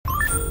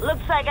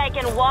Looks like I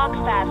can walk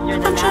faster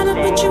than I'm that tryna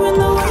thing. put you in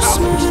the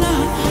worst mood.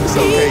 It's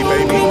okay,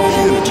 baby.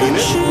 You didn't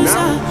mean it.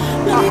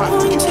 Now, I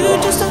have to get you off.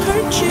 Just to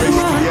hurt you.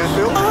 Basically, I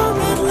feel. All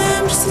red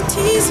lamb just to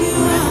tease you.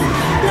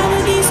 None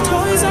of these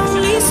toys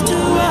on lease to.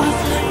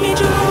 Made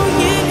your whole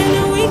year in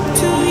a week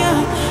too.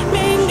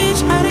 Main bitch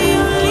out of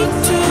your league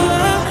too.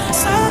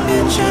 Side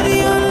bitch out of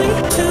your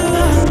league too.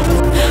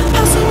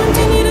 House so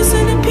empty, need a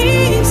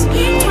centerpiece.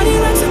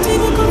 20 racks of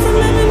table come from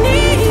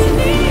ebony.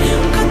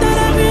 Cut that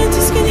ivory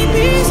into skinny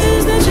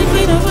pieces. Then she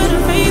clean up with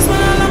her face when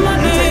I love my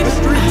baby.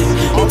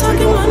 You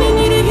talking money,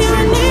 need a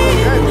hearing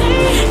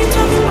aid. You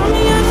talking about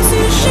me, I don't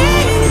see a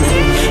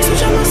shade.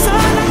 Switch on my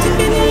side, like to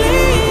get it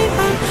late.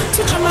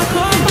 Switch on my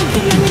car, I'm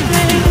killing me,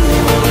 babe.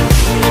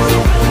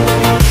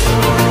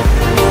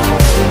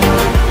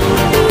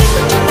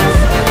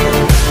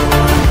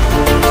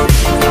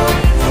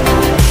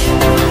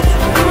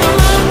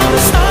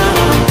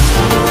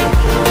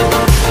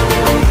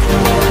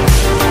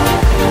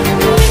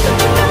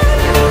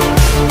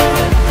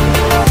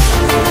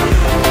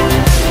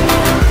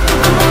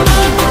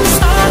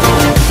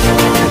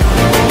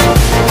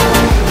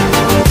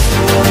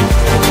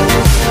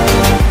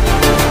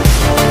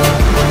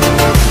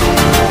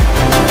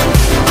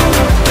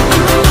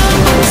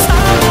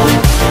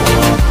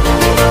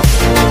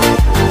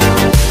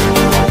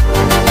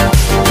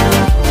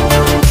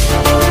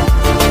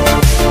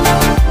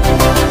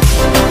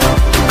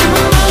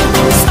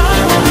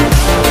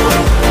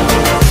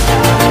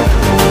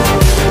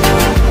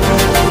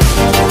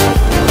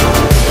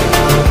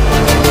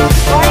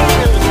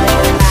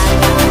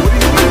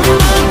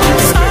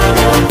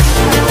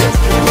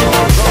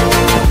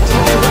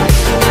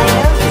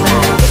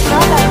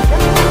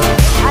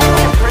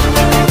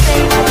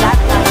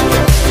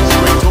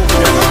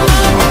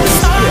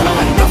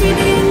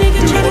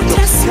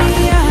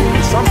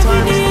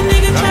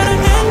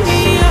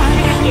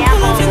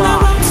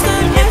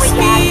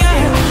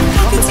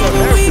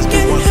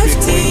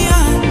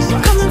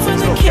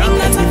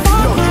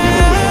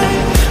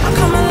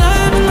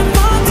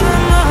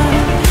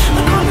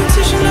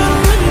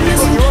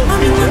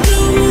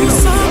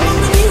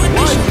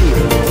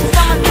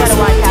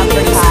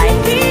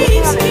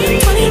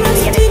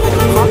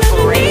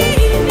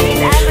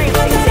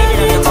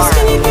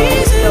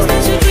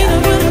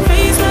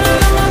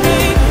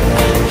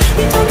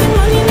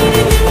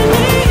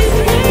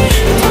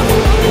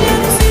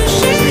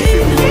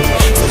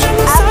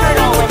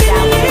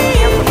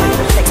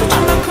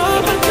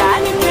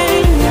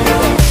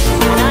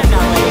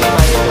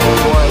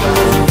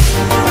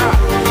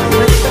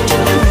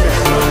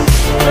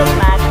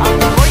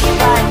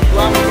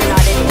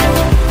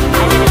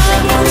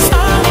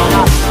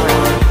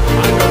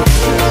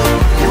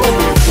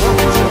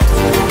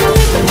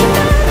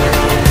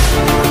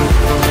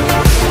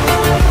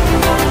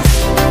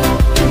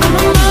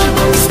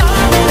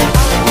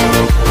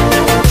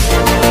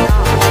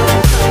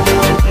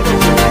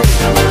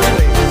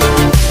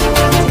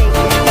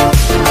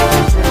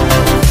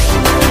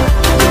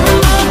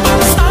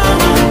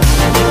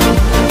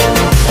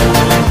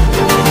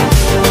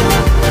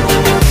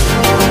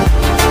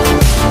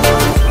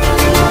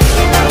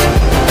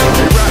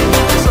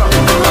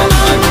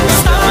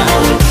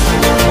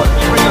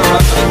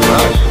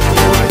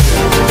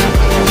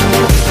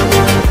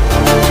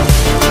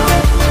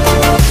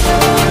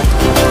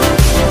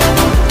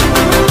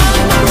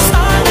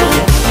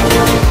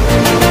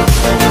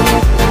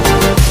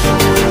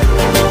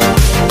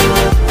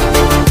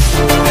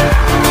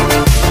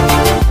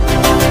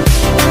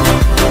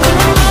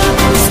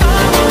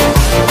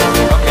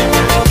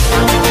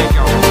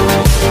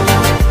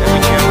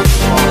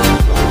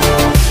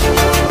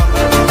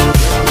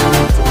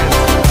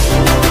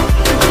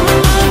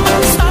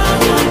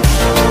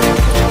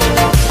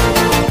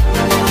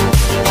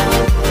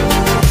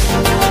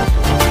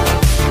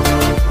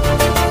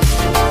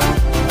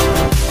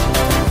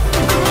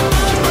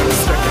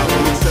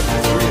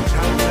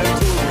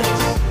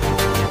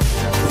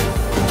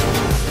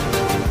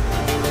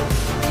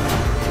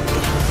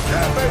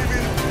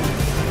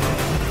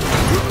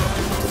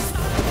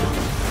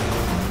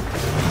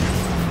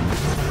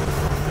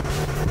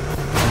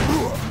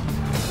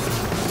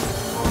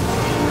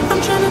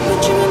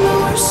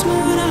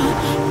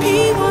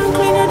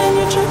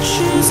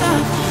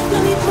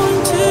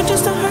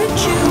 Just to hurt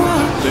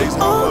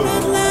you, all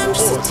red lamb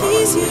just to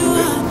tease you.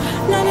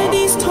 None of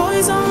these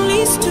toys on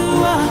lease to.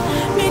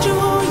 Made your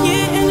whole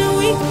year in a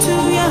week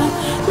too.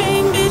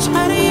 Main bitch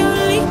out of your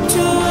league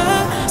too.